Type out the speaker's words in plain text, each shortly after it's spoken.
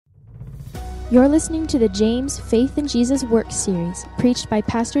You're listening to the James Faith in Jesus Work series, preached by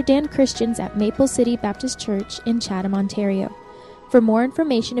Pastor Dan Christians at Maple City Baptist Church in Chatham, Ontario. For more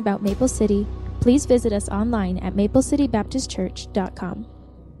information about Maple City, please visit us online at maplecitybaptistchurch.com.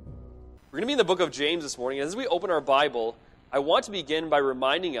 We're going to be in the book of James this morning. As we open our Bible, I want to begin by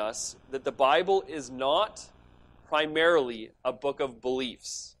reminding us that the Bible is not primarily a book of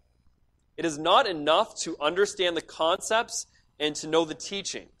beliefs. It is not enough to understand the concepts and to know the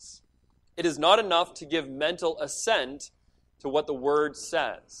teachings. It is not enough to give mental assent to what the Word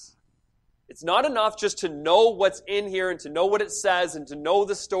says. It's not enough just to know what's in here and to know what it says and to know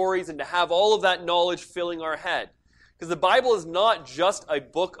the stories and to have all of that knowledge filling our head. Because the Bible is not just a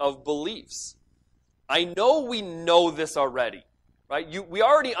book of beliefs. I know we know this already, right? We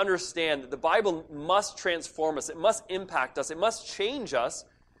already understand that the Bible must transform us. It must impact us. It must change us.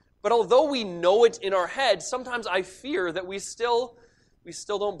 But although we know it in our head, sometimes I fear that we still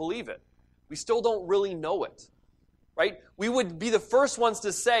don't believe it. We still don't really know it, right? We would be the first ones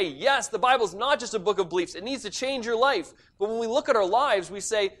to say, yes, the Bible's not just a book of beliefs. It needs to change your life. But when we look at our lives, we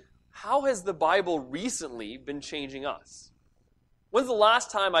say, how has the Bible recently been changing us? When's the last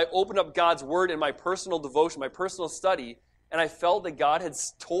time I opened up God's Word in my personal devotion, my personal study, and I felt that God had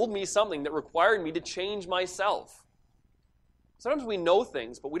told me something that required me to change myself? Sometimes we know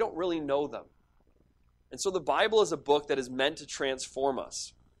things, but we don't really know them. And so the Bible is a book that is meant to transform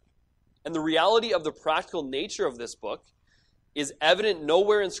us. And the reality of the practical nature of this book is evident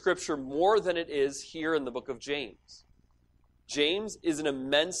nowhere in Scripture more than it is here in the book of James. James is an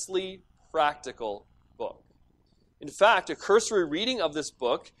immensely practical book. In fact, a cursory reading of this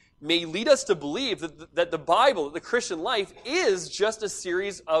book may lead us to believe that the Bible, the Christian life, is just a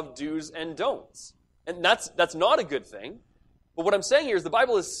series of do's and don'ts. And that's not a good thing. But what I'm saying here is the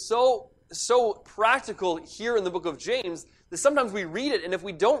Bible is so practical here in the book of James that sometimes we read it, and if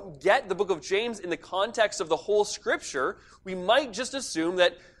we don't get the book of James in the context of the whole Scripture, we might just assume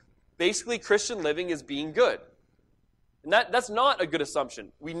that basically Christian living is being good. And that's not a good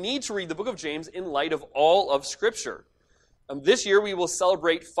assumption. We need to read the book of James in light of all of Scripture. This year we will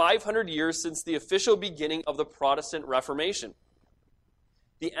celebrate 500 years since the official beginning of the Protestant Reformation.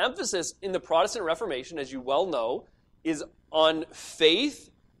 The emphasis in the Protestant Reformation, as you well know, is on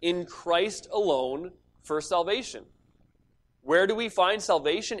faith in Christ alone for salvation. Where do we find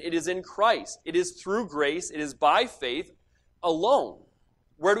salvation? It is in Christ. It is through grace. It is by faith alone.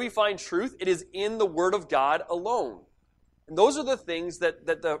 Where do we find truth? It is in the Word of God alone. And those are the things that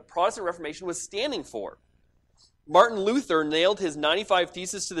the Protestant Reformation was standing for. Martin Luther nailed his 95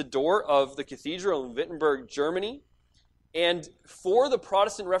 Theses to the door of the cathedral in Wittenberg, Germany. And for the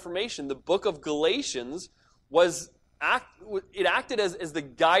Protestant Reformation, the book of Galatians acted as the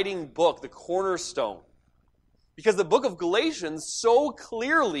guiding book, the cornerstone. Because the book of Galatians so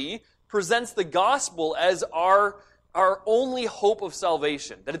clearly presents the gospel as our only hope of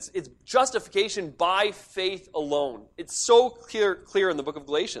salvation. That it's justification by faith alone. It's so clear in the book of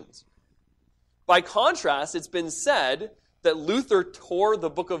Galatians. By contrast, it's been said that Luther tore the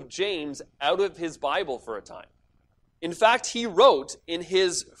book of James out of his Bible for a time. In fact, he wrote in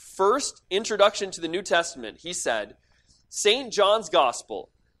his first introduction to the New Testament, he said, St. John's Gospel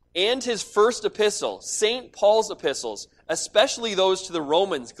and his first epistle, St. Paul's epistles, especially those to the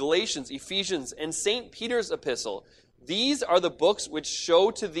Romans, Galatians, Ephesians, and St. Peter's epistle, these are the books which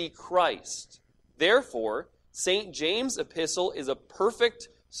show to thee Christ. Therefore, St. James' epistle is a perfect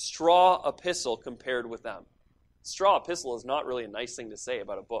straw epistle compared with them. Straw epistle is not really a nice thing to say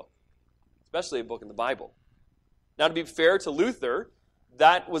about a book, especially a book in the Bible. Now, to be fair to Luther,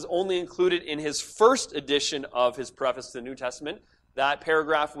 that was only included in his first edition of his preface to the New Testament. That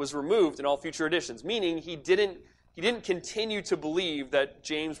paragraph was removed in all future editions, meaning he didn't continue to believe that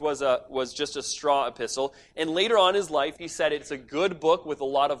James was just a straw epistle. And later on in his life, he said it's a good book with a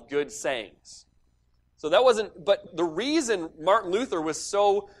lot of good sayings. So that wasn't, but the reason Martin Luther was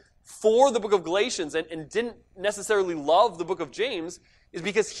so for the book of Galatians and didn't necessarily love the book of James is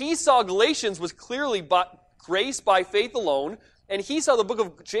because he saw Galatians was clearly grace by faith alone, and he saw the book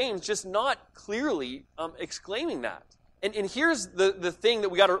of James just not clearly exclaiming that. And here's the thing that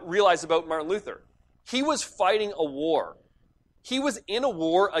we got to realize about Martin Luther. He was fighting a war. He was in a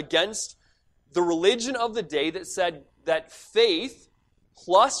war against the religion of the day that said that faith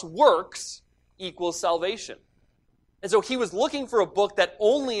plus works equals salvation. And so he was looking for a book that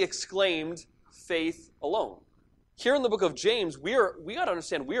only exclaimed faith alone. Here in the book of James, we got to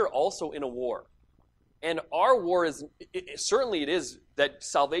understand we are also in a war. And our war is, certainly it is, that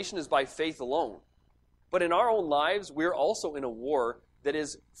salvation is by faith alone. But in our own lives, we're also in a war that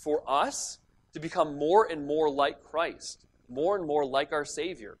is for us to become more and more like Christ, more and more like our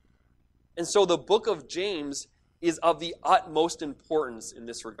Savior. And so the book of James is of the utmost importance in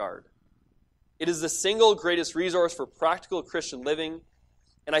this regard. It is the single greatest resource for practical Christian living.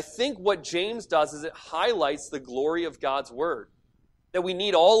 And I think what James does is it highlights the glory of God's word. That we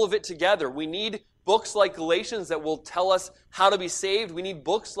need all of it together. We need books like Galatians that will tell us how to be saved. We need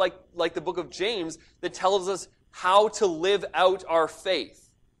books like the book of James that tells us how to live out our faith.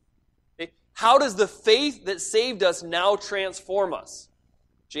 How does the faith that saved us now transform us?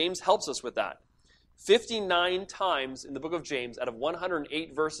 James helps us with that. 59 times in the book of James, out of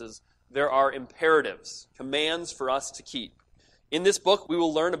 108 verses, there are imperatives, commands for us to keep. In this book, we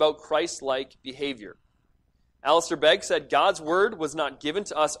will learn about Christ-like behavior. Alistair Begg said, God's word was not given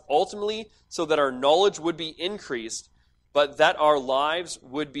to us ultimately so that our knowledge would be increased, but that our lives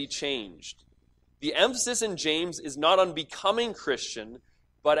would be changed. The emphasis in James is not on becoming Christian,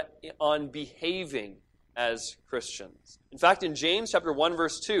 but on behaving as Christians. In fact, in James chapter 1,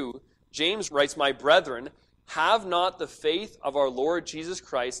 verse 2, James writes, My brethren, have not the faith of our Lord Jesus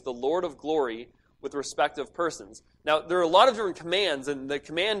Christ, the Lord of glory, with respect of persons. Now, there are a lot of different commands, and the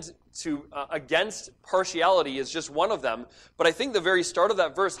command to against partiality is just one of them. But I think the very start of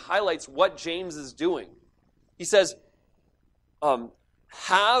that verse highlights what James is doing. He says,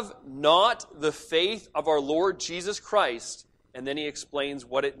 have not the faith of our Lord Jesus Christ, and then he explains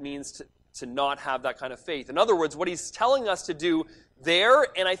what it means to not have that kind of faith. In other words, what he's telling us to do there,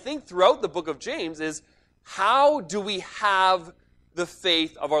 and I think throughout the book of James, is how do we have the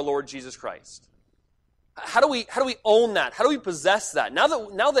faith of our Lord Jesus Christ? How do we own that? How do we possess that? Now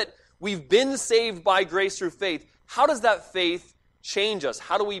that we've been saved by grace through faith, how does that faith change us?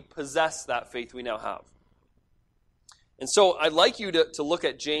 How do we possess that faith we now have? And so I'd like you to look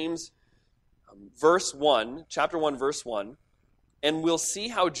at James verse 1, chapter 1, verse 1, and we'll see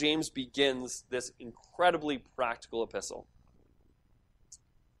how James begins this incredibly practical epistle.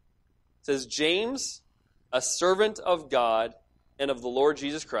 It says, James, a servant of God and of the Lord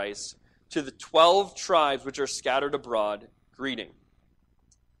Jesus Christ, to the 12 tribes which are scattered abroad, greeting.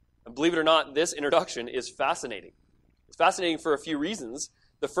 And believe it or not, this introduction is fascinating. It's fascinating for a few reasons.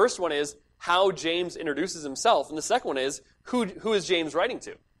 The first one is how James introduces himself, and the second one is who is James writing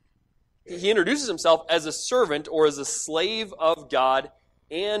to? He introduces himself as a servant or as a slave of God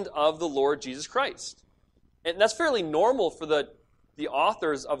and of the Lord Jesus Christ. And that's fairly normal for the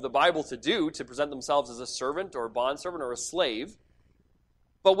authors of the Bible to do, to present themselves as a servant or a bondservant or a slave.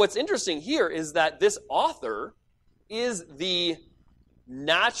 But what's interesting here is that this author is the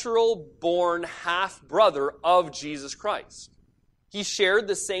natural-born half-brother of Jesus Christ. He shared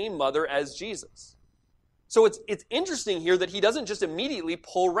the same mother as Jesus. So it's interesting here that he doesn't just immediately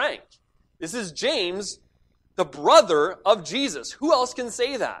pull rank. This is James, the brother of Jesus. Who else can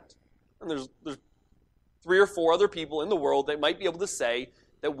say that? And there's 3 or 4 other people in the world that might be able to say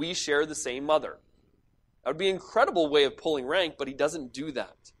that we share the same mother. That would be an incredible way of pulling rank, but he doesn't do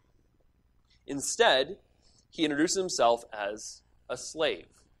that. Instead, he introduces himself as a slave,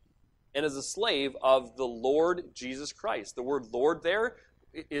 and as a slave of the Lord Jesus Christ. The word Lord there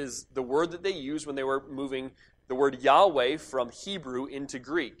is the word that they used when they were moving the word Yahweh from Hebrew into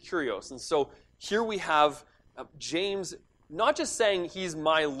Greek, kurios. And so here we have James not just saying he's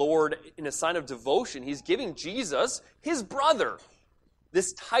my Lord in a sign of devotion, he's giving Jesus, his brother,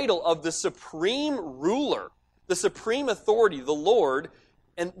 this title of the supreme ruler, the supreme authority, the Lord,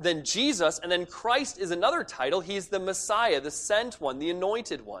 and then Jesus, and then Christ is another title. He's the Messiah, the sent one, the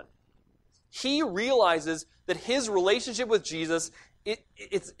anointed one. He realizes that his relationship with Jesus,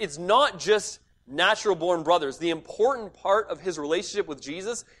 it's not just natural-born brothers. The important part of his relationship with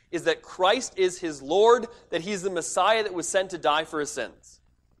Jesus is that Christ is his Lord, that he's the Messiah that was sent to die for his sins.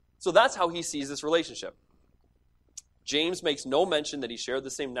 So that's how he sees this relationship. James makes no mention that he shared the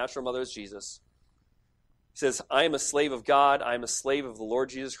same natural mother as Jesus. He says, I am a slave of God. I am a slave of the Lord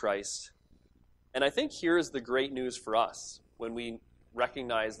Jesus Christ. And I think here is the great news for us when we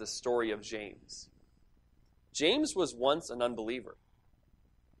recognize the story of James. James was once an unbeliever.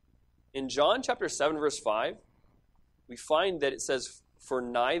 In John chapter 7, verse 5, we find that it says, for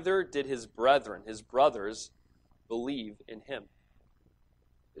neither did his brethren, his brothers, believe in him.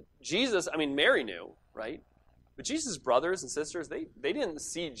 Jesus, Mary knew, right? But Jesus' brothers and sisters, they didn't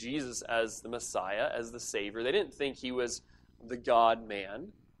see Jesus as the Messiah, as the Savior. They didn't think he was the God-man.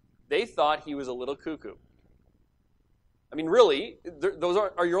 They thought he was a little cuckoo. Really, those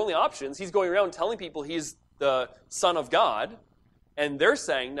are your only options. He's going around telling people he's the Son of God, and they're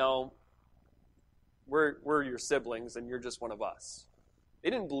saying, no, we're your siblings, and you're just one of us. They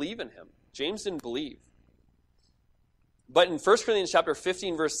didn't believe in him. James didn't believe. But in 1 Corinthians chapter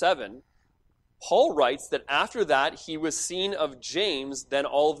 15, verse 7, Paul writes that after that, he was seen of James, then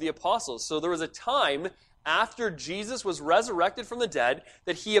all of the apostles. So there was a time after Jesus was resurrected from the dead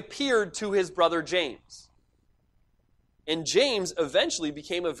that he appeared to his brother James. And James eventually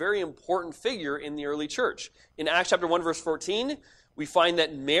became a very important figure in the early church. In Acts chapter 1, verse 14, we find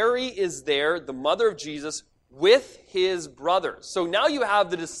that Mary is there, the mother of Jesus, with his brothers. So now you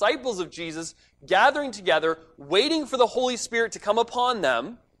have the disciples of Jesus gathering together, waiting for the Holy Spirit to come upon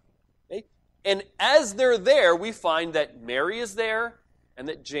them. Okay? And as they're there, we find that Mary is there and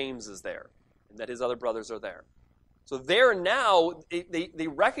that James is there and that his other brothers are there. So they're now, they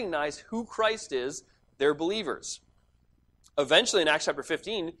recognize who Christ is. They're believers. Eventually, in Acts chapter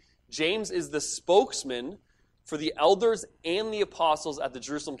 15, James is the spokesman for the elders and the apostles at the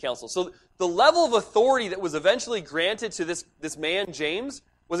Jerusalem Council. So the level of authority that was eventually granted to this man, James,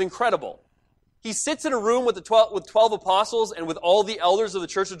 was incredible. He sits in a room with 12 apostles and with all the elders of the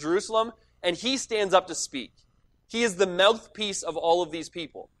church of Jerusalem, and he stands up to speak. He is the mouthpiece of all of these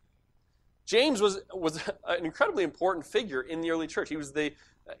people. James was an incredibly important figure in the early church. He was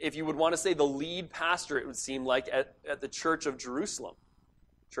if you would want to say, the lead pastor, it would seem like, at the church of Jerusalem,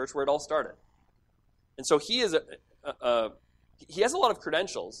 church where it all started. And so he has a lot of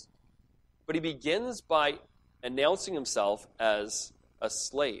credentials, but he begins by announcing himself as a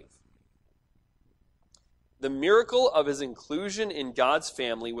slave. The miracle of his inclusion in God's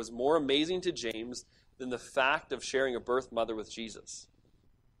family was more amazing to James than the fact of sharing a birth mother with Jesus.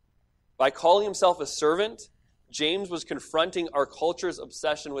 By calling himself a servant, James was confronting our culture's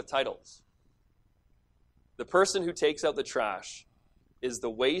obsession with titles. The person who takes out the trash is the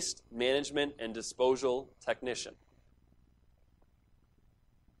waste management and disposal technician.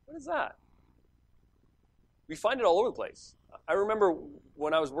 What is that? We find it all over the place. I remember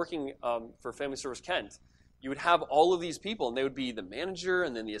when I was working for Family Service Kent, you would have all of these people, and they would be the manager,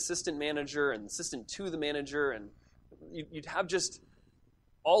 and then the assistant manager, and assistant to the manager, and you'd have just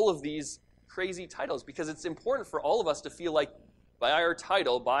all of these crazy titles, because it's important for all of us to feel like by our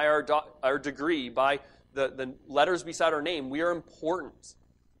title, by our degree, by the letters beside our name, we are important.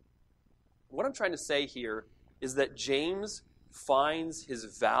 What I'm trying to say here is that James finds his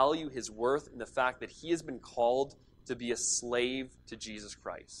value, his worth in the fact that he has been called to be a slave to Jesus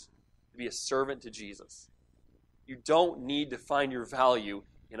Christ, to be a servant to Jesus. You don't need to find your value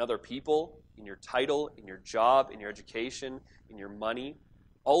in other people, in your title, in your job, in your education, in your money.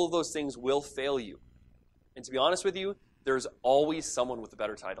 All of those things will fail you. And to be honest with you, there's always someone with a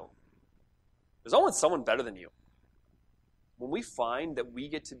better title. There's always someone better than you. When we find that we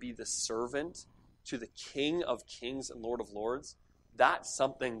get to be the servant to the King of Kings and Lord of Lords, that's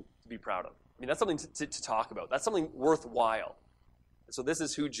something to be proud of. I mean, that's something to talk about. That's something worthwhile. And so this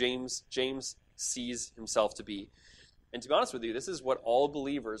is who James sees himself to be. And to be honest with you, this is what all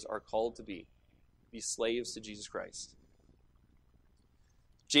believers are called to be slaves to Jesus Christ.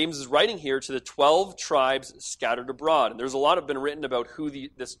 James is writing here to the 12 tribes scattered abroad. And there's a lot been written about who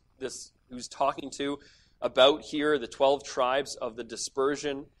who's talking to about here, the 12 tribes of the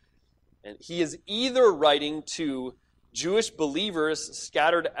dispersion. And he is either writing to Jewish believers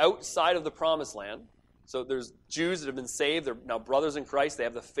scattered outside of the promised land. So there's Jews that have been saved. They're now brothers in Christ. They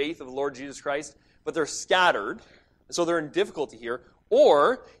have the faith of the Lord Jesus Christ. But they're scattered. So they're in difficulty here.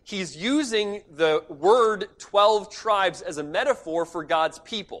 Or he's using the word 12 tribes as a metaphor for God's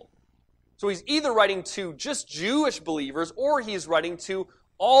people. So he's either writing to just Jewish believers, or he's writing to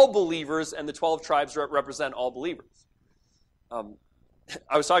all believers, and the 12 tribes represent all believers.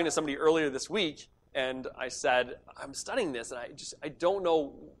 I was talking to somebody earlier this week, and I said, I'm studying this, and I don't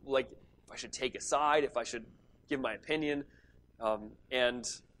know, like, if I should take a side, if I should give my opinion. And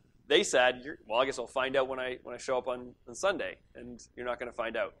they said, well, I guess I'll find out when I show up on Sunday, and you're not going to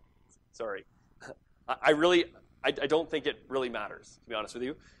find out. Sorry. I don't think it really matters, to be honest with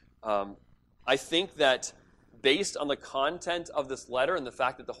you. I think that based on the content of this letter and the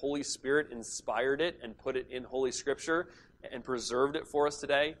fact that the Holy Spirit inspired it and put it in Holy Scripture and preserved it for us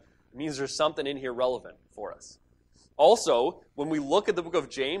today, it means there's something in here relevant for us. Also, when we look at the book of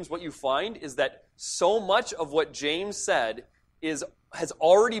James, what you find is that so much of what James said has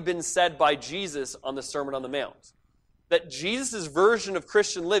already been said by Jesus on the Sermon on the Mount. That Jesus' version of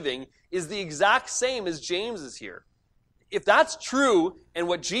Christian living is the exact same as James's here. If that's true, and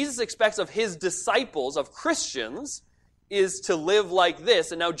what Jesus expects of his disciples, of Christians, is to live like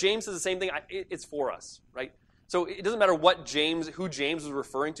this, and now James says the same thing, it's for us, right? So it doesn't matter who James was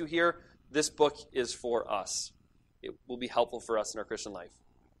referring to here, this book is for us. It will be helpful for us in our Christian life.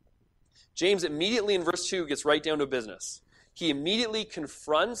 James immediately in verse 2 gets right down to business. He immediately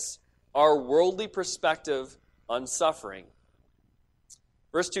confronts our worldly perspective on suffering.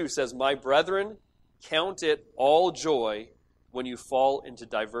 Verse 2 says, "My brethren, count it all joy when you fall into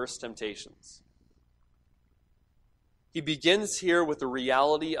diverse temptations." He begins here with the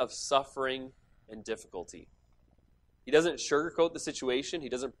reality of suffering and difficulty. He doesn't sugarcoat the situation. He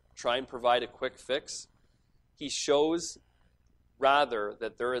doesn't try and provide a quick fix. He shows, rather,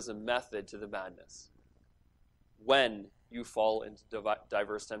 that there is a method to the madness when you fall into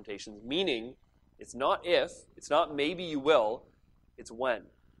diverse temptations. Meaning, it's not if, it's not maybe you will, it's when.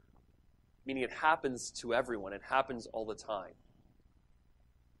 Meaning it happens to everyone. It happens all the time.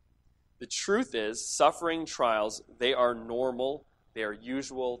 The truth is, suffering, trials, they are normal, they are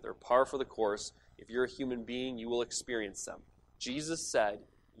usual, they're par for the course. If you're a human being, you will experience them. Jesus said,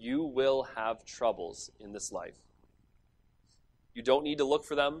 you will have troubles in this life. You don't need to look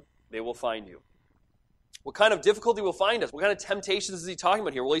for them, they will find you. What kind of difficulty will find us? What kind of temptations is he talking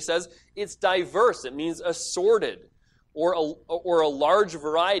about here? Well, he says it's diverse. It means assorted or a large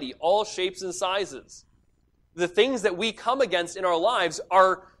variety, all shapes and sizes. The things that we come against in our lives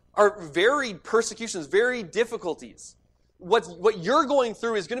are varied persecutions, varied difficulties. What you're going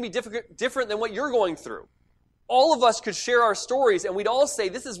through is going to be different than what you're going through. All of us could share our stories, and we'd all say,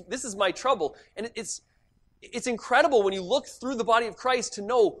 this is my trouble. And it's incredible when you look through the body of Christ to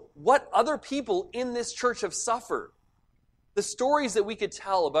know what other people in this church have suffered. The stories that we could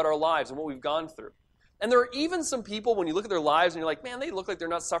tell about our lives and what we've gone through. And there are even some people, when you look at their lives, and you're like, man, they look like they're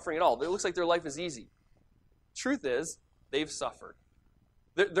not suffering at all. It looks like their life is easy. Truth is, they've suffered.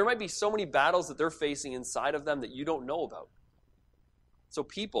 There might be so many battles that they're facing inside of them that you don't know about. So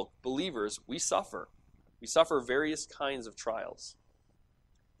people, believers, we suffer. We suffer various kinds of trials.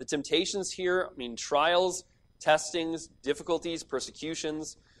 The temptations here, trials, testings, difficulties,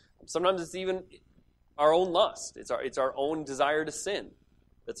 persecutions. Sometimes it's even our own lust. It's our own desire to sin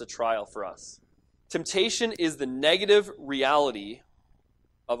that's a trial for us. Temptation is the negative reality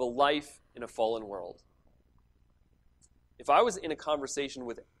of a life in a fallen world. If I was in a conversation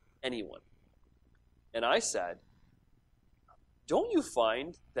with anyone and I said, don't you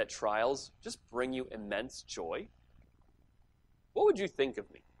find that trials just bring you immense joy? What would you think of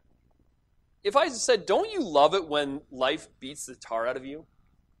me? If I said, don't you love it when life beats the tar out of you?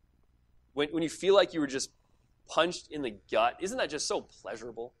 When you feel like you were just punched in the gut, isn't that just so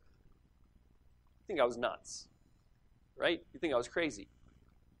pleasurable? You think I was nuts, right? You think I was crazy.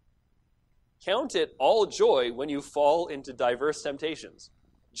 Count it all joy when you fall into diverse temptations.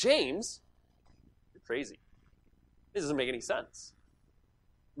 James, you're crazy. This doesn't make any sense.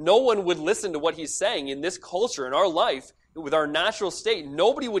 No one would listen to what he's saying in this culture, in our life, with our natural state.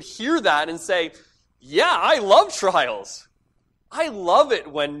 Nobody would hear that and say, yeah, I love trials. I love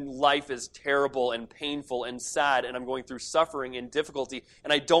it when life is terrible and painful and sad and I'm going through suffering and difficulty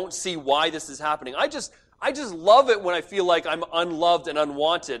and I don't see why this is happening. I just love it when I feel like I'm unloved and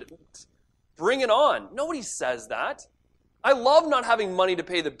unwanted. Bring it on. Nobody says that. I love not having money to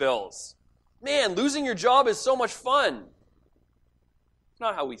pay the bills. Man, losing your job is so much fun. It's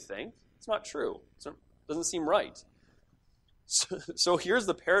not how we think. It's not true. It doesn't seem right. So here's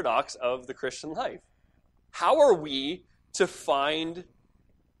the paradox of the Christian life. How are we to find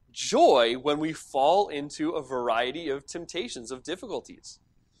joy when we fall into a variety of temptations, of difficulties?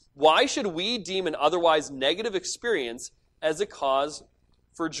 Why should we deem an otherwise negative experience as a cause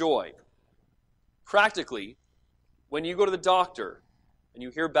for joy? Practically, when you go to the doctor and you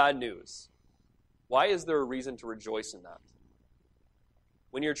hear bad news, why is there a reason to rejoice in that?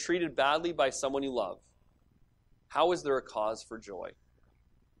 When you're treated badly by someone you love, how is there a cause for joy?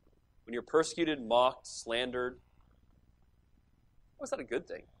 When you're persecuted, mocked, slandered, how is that a good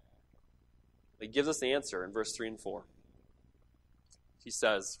thing? He gives us the answer in verse 3 and 4. He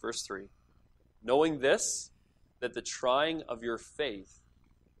says, verse 3, knowing this, that the trying of your faith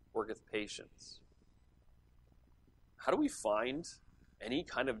worketh patience. How do we find any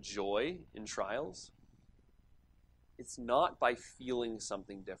kind of joy in trials? It's not by feeling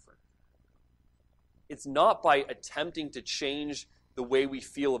something different. It's not by attempting to change the way we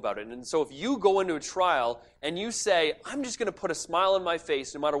feel about it. And so if you go into a trial and you say, I'm just going to put a smile on my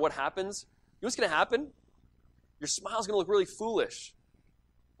face no matter what happens, you know what's going to happen? Your smile's going to look really foolish.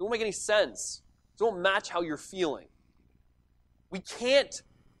 It won't make any sense. It won't match how you're feeling. We can't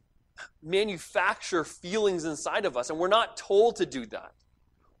manufacture feelings inside of us, and we're not told to do that.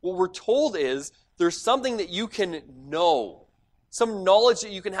 What we're told is there's something that you can know, some knowledge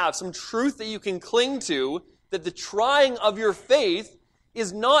that you can have, some truth that you can cling to, that the trying of your faith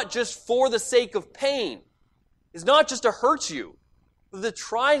is not just for the sake of pain. It's not just to hurt you. The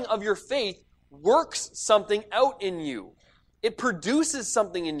trying of your faith works something out in you. It produces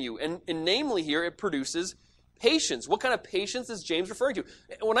something in you, and namely here, it produces Patience. What kind of patience is James referring to?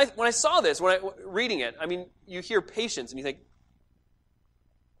 When I saw this, reading it, I mean, you hear patience and you think,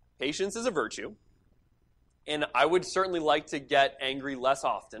 patience is a virtue. And I would certainly like to get angry less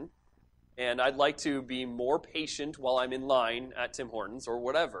often. And I'd like to be more patient while I'm in line at Tim Hortons or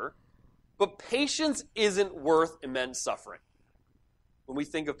whatever. But patience isn't worth immense suffering when we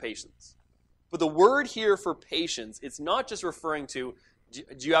think of patience. But the word here for patience, it's not just referring to,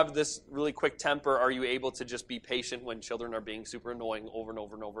 do you have this really quick temper? Are you able to just be patient when children are being super annoying over and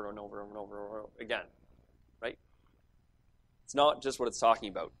over and over and over and over again? Right? It's not just what it's talking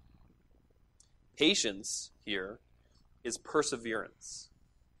about. Patience here is perseverance.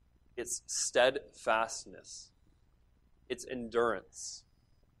 It's steadfastness. It's endurance.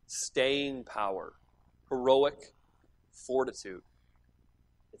 Staying power. Heroic fortitude.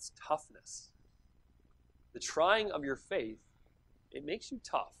 It's toughness. The trying of your faith, it makes you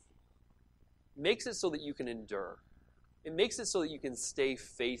tough. It makes it so that you can endure. It makes it so that you can stay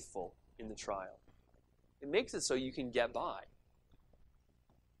faithful in the trial. It makes it so you can get by.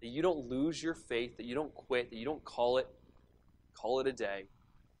 That you don't lose your faith, that you don't quit, that you don't call it a day.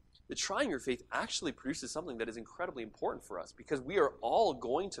 The trying your faith actually produces something that is incredibly important for us because we are all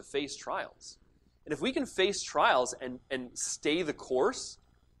going to face trials. And if we can face trials and stay the course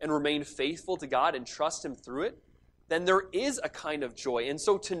and remain faithful to God and trust Him through it, then there is a kind of joy. And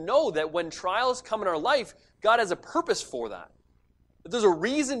so to know that when trials come in our life, God has a purpose for that. That there's a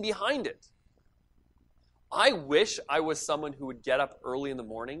reason behind it. I wish I was someone who would get up early in the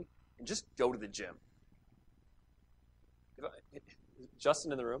morning and just go to the gym.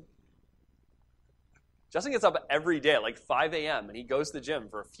 Justin in the room? Justin gets up every day at like 5 a.m. and he goes to the gym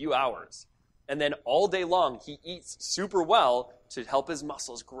for a few hours. And then all day long, he eats super well to help his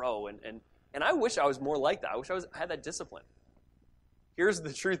muscles grow. And I wish I was more like that. I wish I had that discipline. Here's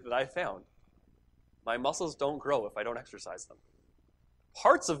the truth that I found. My muscles don't grow if I don't exercise them.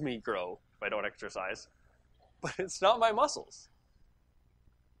 Parts of me grow if I don't exercise, but it's not my muscles.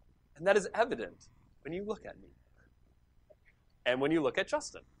 And that is evident when you look at me and when you look at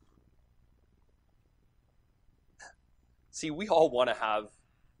Justin. See, we all want to have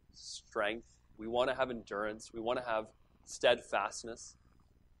strength. We want to have endurance. We want to have steadfastness.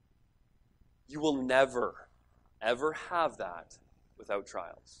 You will never, ever have that without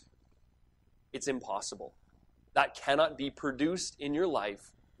trials. It's impossible. That cannot be produced in your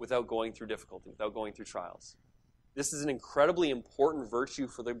life without going through difficulty, without going through trials. This is an incredibly important virtue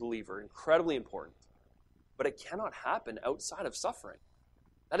for the believer, incredibly important. But it cannot happen outside of suffering.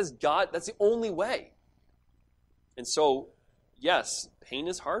 That is God, that's the only way. And so, yes, pain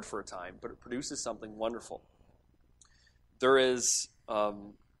is hard for a time, but it produces something wonderful. There is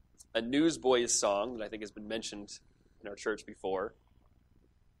a Newsboys song that I think has been mentioned in our church before.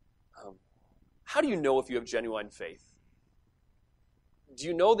 How do you know if you have genuine faith? Do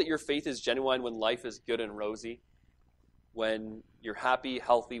you know that your faith is genuine when life is good and rosy? When you're happy,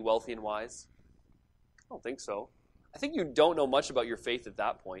 healthy, wealthy, and wise? I don't think so. I think you don't know much about your faith at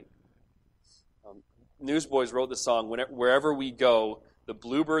that point. Newsboys wrote the song, "Wherever we go, the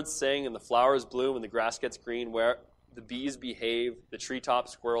bluebirds sing and the flowers bloom and the grass gets green, where the bees behave, the treetop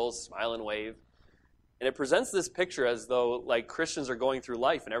squirrels smile and wave." And it presents this picture as though like Christians are going through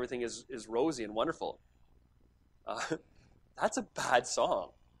life and everything is rosy and wonderful. That's a bad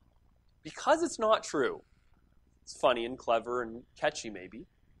song. Because it's not true. It's funny and clever and catchy maybe,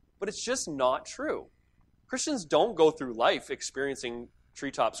 but it's just not true. Christians don't go through life experiencing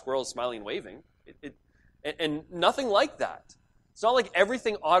treetop squirrels smiling and waving. And nothing like that. It's not like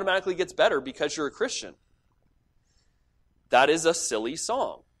everything automatically gets better because you're a Christian. That is a silly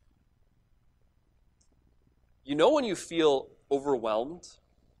song. You know when you feel overwhelmed?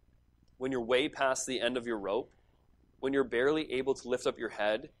 When you're way past the end of your rope? When you're barely able to lift up your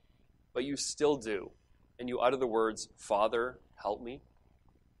head, but you still do, and you utter the words, "Father, help me"?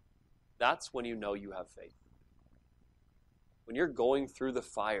 That's when you know you have faith. When you're going through the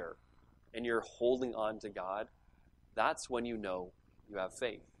fire and you're holding on to God, that's when you know you have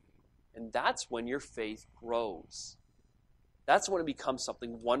faith. And that's when your faith grows. That's when it becomes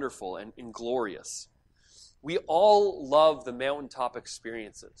something wonderful and glorious. We all love the mountaintop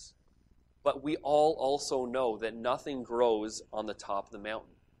experiences, but we all also know that nothing grows on the top of the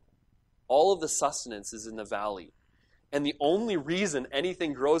mountain. All of the sustenance is in the valley. And the only reason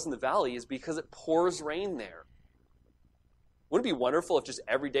anything grows in the valley is because it pours rain there. Wouldn't it be wonderful if just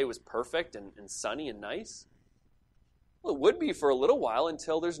every day was perfect and sunny and nice? Well, it would be for a little while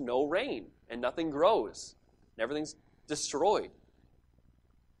until there's no rain and nothing grows and everything's destroyed.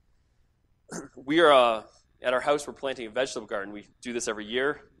 We are, at our house, we're planting a vegetable garden. We do this every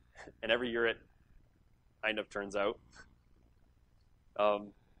year, and every year kind of turns out.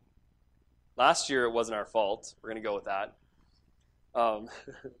 Last year, it wasn't our fault. We're going to go with that.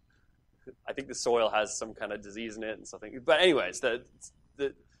 I think the soil has some kind of disease in it and something. But anyways,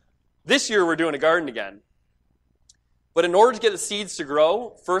 this year we're doing a garden again. But in order to get the seeds to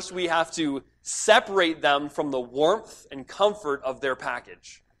grow, first we have to separate them from the warmth and comfort of their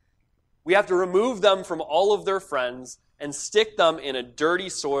package. We have to remove them from all of their friends and stick them in a dirty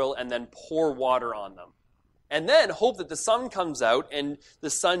soil and then pour water on them. And then hope that the sun comes out and the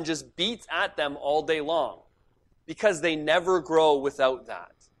sun just beats at them all day long. Because they never grow without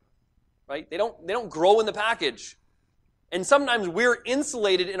that. Right? They don't grow in the package. And sometimes we're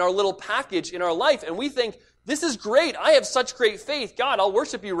insulated in our little package in our life, and we think, this is great. I have such great faith. God, I'll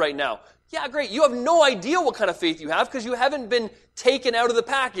worship you right now. Yeah, great. You have no idea what kind of faith you have because you haven't been taken out of the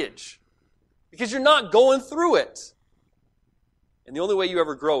package. Because you're not going through it. And the only way you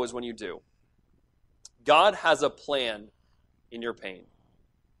ever grow is when you do. God has a plan in your pain.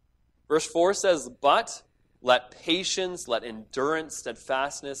 Verse 4 says, but let patience, let endurance,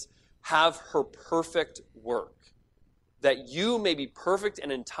 steadfastness have her perfect work, that you may be perfect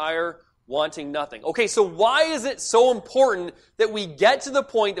and entire, wanting nothing. Okay, so why is it so important that we get to the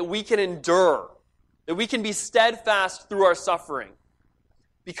point that we can endure, that we can be steadfast through our suffering?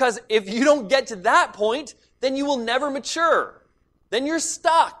 Because if you don't get to that point, then you will never mature. Then you're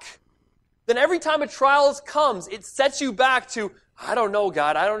stuck. Then every time a trial comes, it sets you back to, I don't know,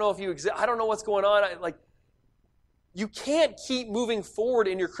 God, I don't know if you exist, I don't know what's going on. You can't keep moving forward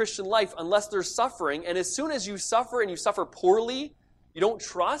in your Christian life unless there's suffering. And as soon as you suffer and you suffer poorly, you don't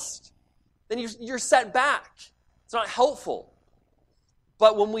trust, then you're set back. It's not helpful.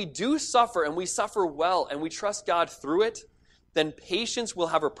 But when we do suffer and we suffer well and we trust God through it, then patience will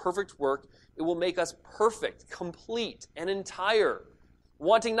have her perfect work. It will make us perfect, complete, and entire,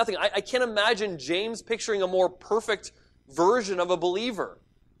 wanting nothing. I can't imagine James picturing a more perfect version of a believer.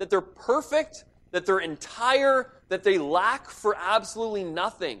 That they're perfect, that they're entire, that they lack for absolutely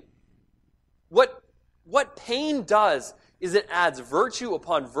nothing. What pain does is it adds virtue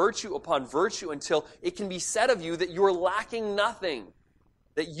upon virtue upon virtue until it can be said of you that you're lacking nothing,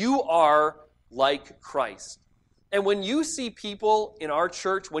 that you are like Christ. And when you see people in our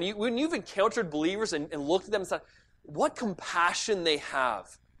church, when you've encountered believers and looked at them and said, what compassion they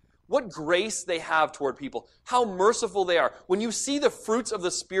have, what grace they have toward people, how merciful they are. When you see the fruits of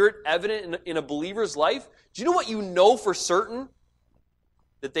the Spirit evident in a believer's life, do you know what you know for certain?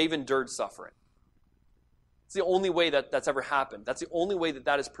 That they've endured suffering. It's the only way that that's ever happened. That's the only way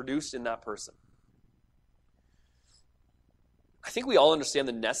that is produced in that person. I think we all understand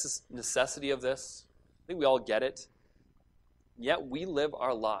the necessity of this. I think we all get it. Yet we live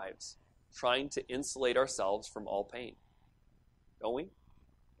our lives trying to insulate ourselves from all pain. Don't we?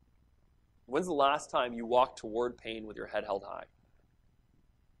 When's the last time you walked toward pain with your head held high?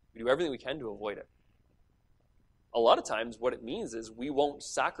 We do everything we can to avoid it. A lot of times what it means is we won't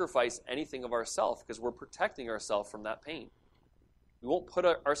sacrifice anything of ourselves because we're protecting ourselves from that pain. We won't put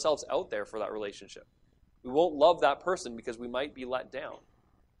ourselves out there for that relationship. We won't love that person because we might be let down.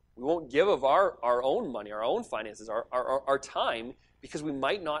 We won't give of our own money, our own finances, our time because we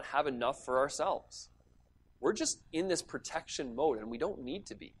might not have enough for ourselves. We're just in this protection mode and we don't need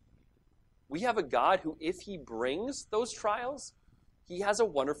to be. We have a God who, if he brings those trials, he has a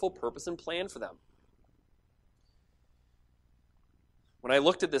wonderful purpose and plan for them. When I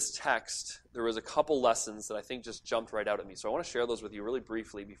looked at this text, there was a couple lessons that I think just jumped right out at me. So I want to share those with you really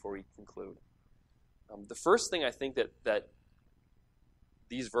briefly before we conclude. The first thing I think that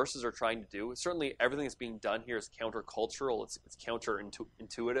these verses are trying to do, certainly everything that's being done here is countercultural, it's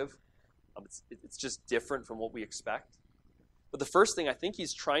counterintuitive. It's just different from what we expect. But the first thing, I think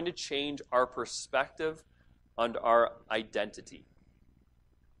he's trying to change our perspective on our identity.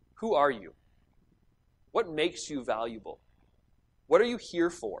 Who are you? What makes you valuable? What are you here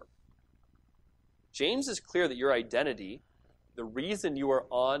for? James is clear that your identity, the reason you are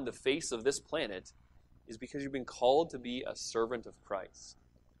on the face of this planet, is because you've been called to be a servant of Christ.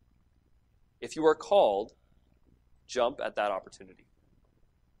 If you are called, jump at that opportunity.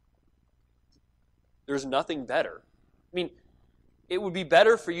 There's nothing better. I mean, it would be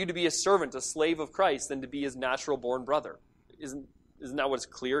better for you to be a servant, a slave of Christ, than to be his natural-born brother. Isn't that what's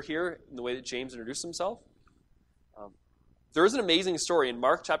clear here in the way that James introduced himself? There is an amazing story in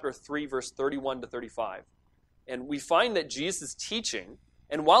Mark chapter 3, verse 31 to 35. And we find that Jesus is teaching,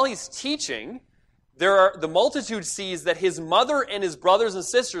 and while he's teaching, the multitude sees that his mother and his brothers and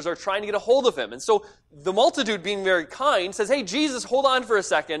sisters are trying to get a hold of him. And so the multitude, being very kind, says, hey, Jesus, hold on for a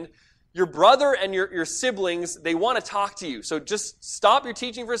second. Your brother and your siblings, they want to talk to you. So just stop your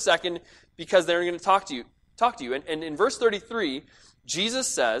teaching for a second because they're going to talk to you. And in verse 33, Jesus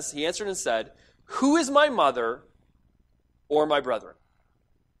says, he answered and said, "Who is my mother or my brethren?"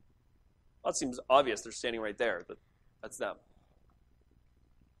 Well, it seems obvious. They're standing right there. That's them.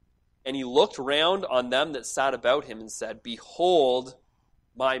 And he looked round on them that sat about him and said, "Behold,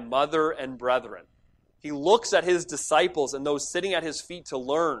 my mother and brethren." He looks at his disciples and those sitting at his feet to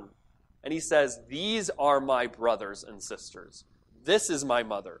learn. And he says, "These are my brothers and sisters. This is my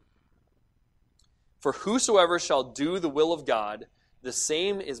mother. For whosoever shall do the will of God, the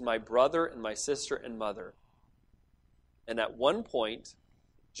same is my brother and my sister and mother." And at one point,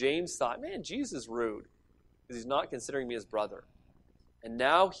 James thought, man, Jesus is rude because he's not considering me his brother. And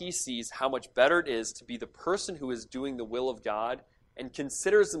now he sees how much better it is to be the person who is doing the will of God and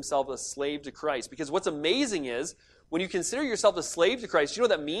considers himself a slave to Christ. Because what's amazing is, when you consider yourself a slave to Christ, you know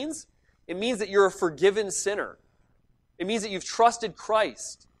what that means? It means that you're a forgiven sinner. It means that you've trusted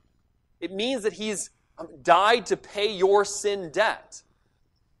Christ. It means that he's died to pay your sin debt.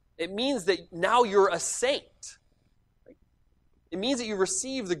 It means that now you're a saint. It means that you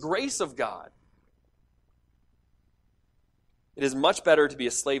receive the grace of God. It is much better to be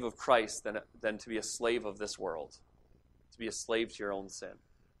a slave of Christ than to be a slave of this world, to be a slave to your own sin.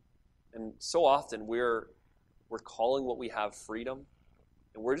 And so often we're calling what we have freedom,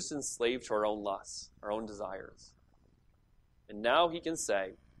 and we're just enslaved to our own lusts, our own desires. And now he can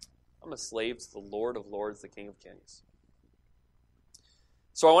say, I'm a slave to the Lord of Lords, the King of Kings.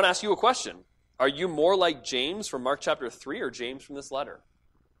 So I want to ask you a question. Are you more like James from Mark chapter 3 or James from this letter?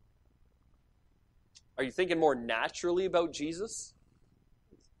 Are you thinking more naturally about Jesus?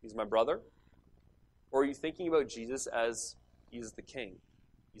 He's my brother. Or are you thinking about Jesus as he's the King?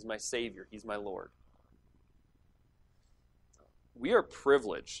 He's my Savior. He's my Lord. We are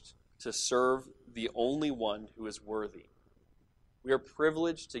privileged to serve the only one who is worthy. We are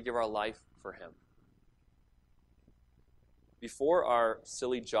privileged to give our life for him. Before our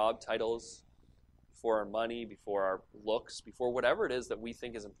silly job titles, before our money, before our looks, before whatever it is that we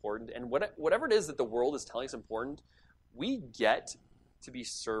think is important, and whatever it is that the world is telling us important, we get to be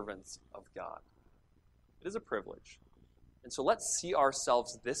servants of God. It is a privilege. And so let's see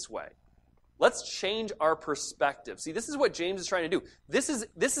ourselves this way. Let's change our perspective. See, this is what James is trying to do. This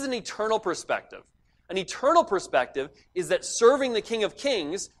is an eternal perspective. An eternal perspective is that serving the King of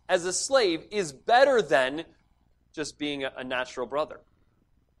Kings as a slave is better than just being a natural brother.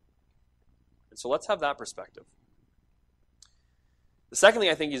 And so let's have that perspective. The second thing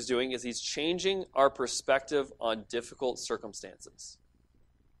I think he's doing is he's changing our perspective on difficult circumstances.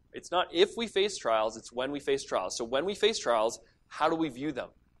 It's not if we face trials, it's when we face trials. So when we face trials, how do we view them?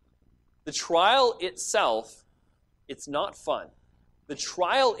 The trial itself, it's not fun. The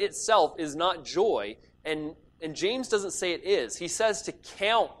trial itself is not joy, and James doesn't say it is. He says to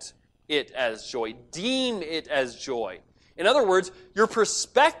count it as joy, deem it as joy. In other words, your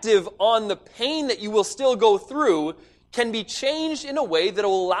perspective on the pain that you will still go through can be changed in a way that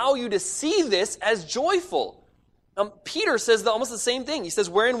will allow you to see this as joyful. Peter says almost the same thing. He says,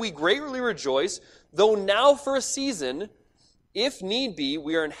 wherein we greatly rejoice, though now for a season, if need be,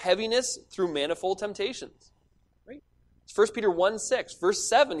 we are in heaviness through manifold temptations. Right? 1 Peter 1:6, verse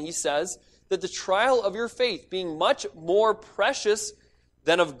 7, he says that the trial of your faith, being much more precious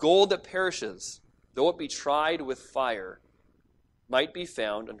than of gold that perishes, though it be tried with fire, might be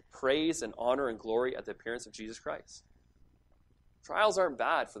found unto praise and honor and glory at the appearance of Jesus Christ. Trials aren't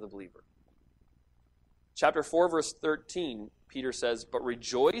bad for the believer. Chapter 4, verse 13, Peter says, but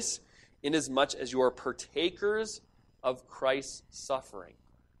rejoice inasmuch as you are partakers of Christ's suffering.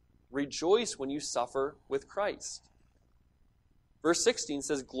 Rejoice when you suffer with Christ. Verse 16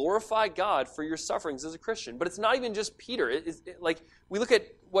 says, glorify God for your sufferings as a Christian. But it's not even just Peter. Like we look at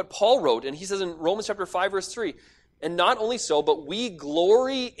what Paul wrote, and he says in Romans chapter 5, verse 3, and not only so, but we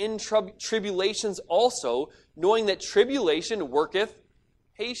glory in tribulations also, knowing that tribulation worketh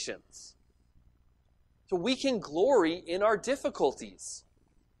patience. So we can glory in our difficulties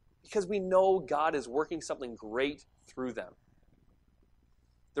because we know God is working something great through them.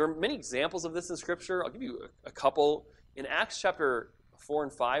 There are many examples of this in Scripture. I'll give you a couple. In Acts chapter 4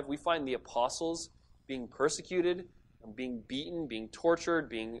 and 5, we find the apostles being persecuted, being beaten, being tortured,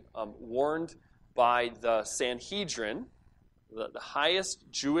 being warned by the Sanhedrin, the highest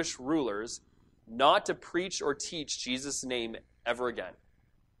Jewish rulers, not to preach or teach Jesus' name ever again.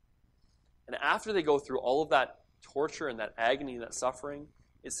 And after they go through all of that torture and that agony and that suffering,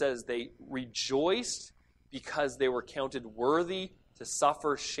 it says they rejoiced because they were counted worthy to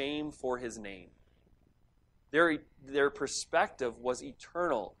suffer shame for his name. Their perspective was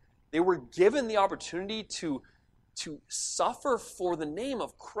eternal. They were given the opportunity to to suffer for the name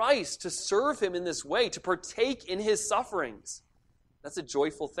of Christ, to serve him in this way, to partake in his sufferings. That's a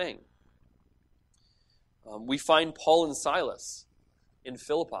joyful thing. We find Paul and Silas in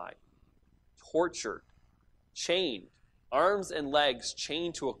Philippi, tortured, chained, arms and legs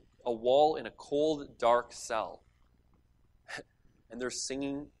chained to a wall in a cold, dark cell. And they're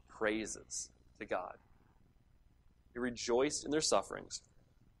singing praises to God. They rejoiced in their sufferings.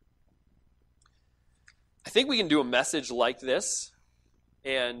 I think we can do a message like this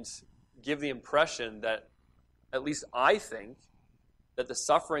and give the impression that, at least I think, that the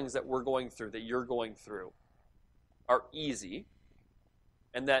sufferings that we're going through, that you're going through, are easy,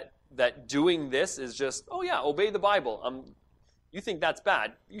 and that doing this is just, oh yeah, obey the Bible. You think that's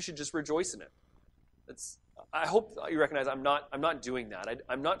bad, you should just rejoice in it. I hope you recognize I'm not doing that.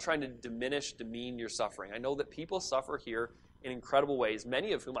 I'm not trying to demean your suffering. I know that people suffer here in incredible ways,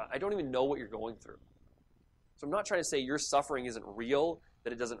 many of whom I don't even know what you're going through. So I'm not trying to say your suffering isn't real,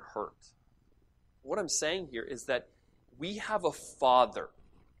 that it doesn't hurt. What I'm saying here is that we have a Father,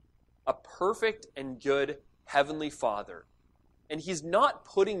 a perfect and good Heavenly Father. And he's not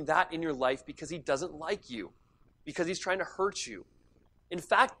putting that in your life because he doesn't like you, because he's trying to hurt you. In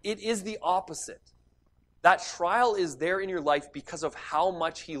fact, it is the opposite. That trial is there in your life because of how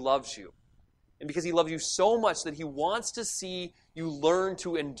much he loves you. And because he loves you so much that he wants to see you learn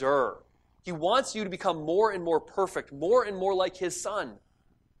to endure. He wants you to become more and more perfect, more and more like his Son.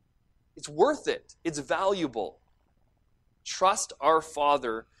 It's worth it. It's valuable. Trust our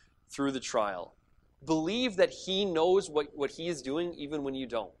Father through the trial. Believe that he knows what he is doing even when you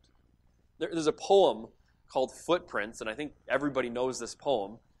don't. There's a poem called Footprints, and I think everybody knows this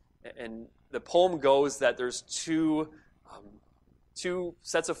poem. And the poem goes that there's two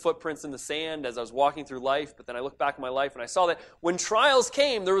sets of footprints in the sand as I was walking through life, but then I look back in my life and I saw that when trials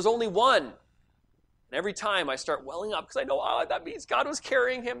came, there was only one. And every time I start welling up because I know, oh, that means God was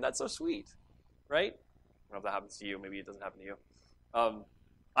carrying him. That's so sweet, right? I don't know if that happens to you. Maybe it doesn't happen to you.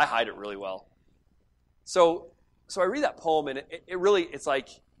 I hide it really well. So I read that poem, and it really, it's like,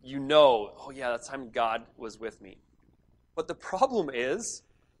 oh yeah, that time God was with me. But the problem is,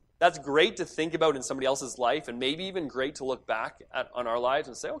 that's great to think about in somebody else's life, and maybe even great to look back on our lives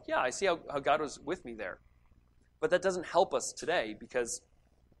and say, oh yeah, I see how God was with me there. But that doesn't help us today because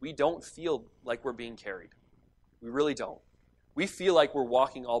we don't feel like we're being carried. We really don't. We feel like we're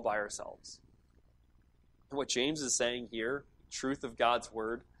walking all by ourselves. And what James is saying here, truth of God's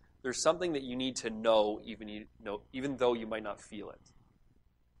word, there's something that you need to know even though you might not feel it.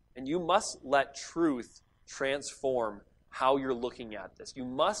 And you must let truth transform how you're looking at this. You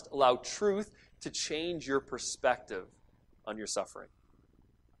must allow truth to change your perspective on your suffering.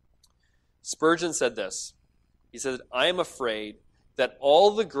 Spurgeon said this. He said, I am afraid that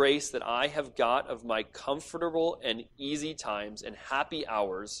all the grace that I have got of my comfortable and easy times and happy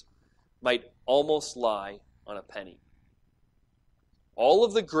hours might almost lie on a penny. All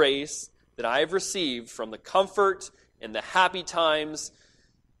of the grace that I have received from the comfort and the happy times,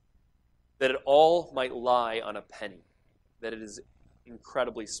 that it all might lie on a penny, that it is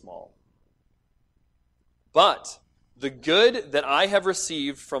incredibly small. But the good that I have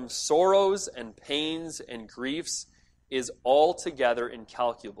received from sorrows and pains and griefs is altogether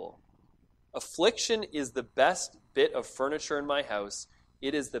incalculable. Affliction is the best bit of furniture in my house.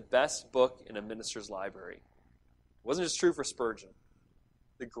 It is the best book in a minister's library. It wasn't just true for Spurgeon.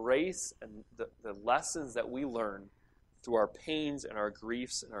 The grace and the lessons that we learn through our pains and our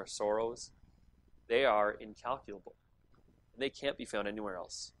griefs and our sorrows, they are incalculable. And they can't be found anywhere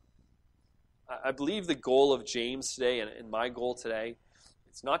else. I believe the goal of James today, and my goal today,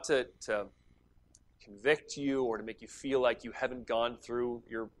 it's not to convict you or to make you feel like you haven't gone through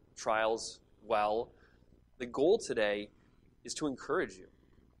your trials well. The goal today is to encourage you.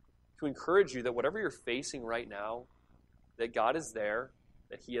 To encourage you that whatever you're facing right now, that God is there,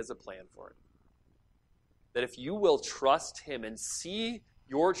 that he has a plan for it. That if you will trust him and see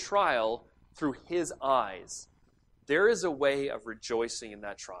your trial through his eyes, there is a way of rejoicing in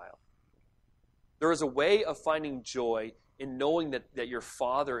that trial. There is a way of finding joy in knowing that your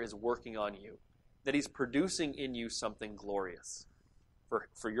Father is working on you, that he's producing in you something glorious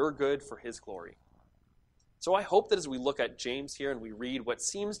for your good, for his glory. So I hope that as we look at James here and we read what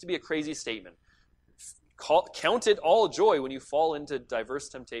seems to be a crazy statement, count it all joy when you fall into diverse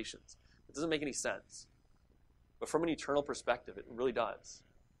temptations. It doesn't make any sense. But from an eternal perspective, it really does.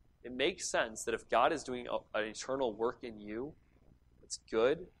 It makes sense that if God is doing an eternal work in you, it's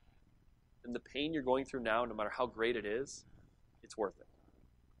good, then the pain you're going through now, no matter how great it is, it's worth it.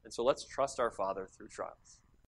 And so let's trust our Father through trials.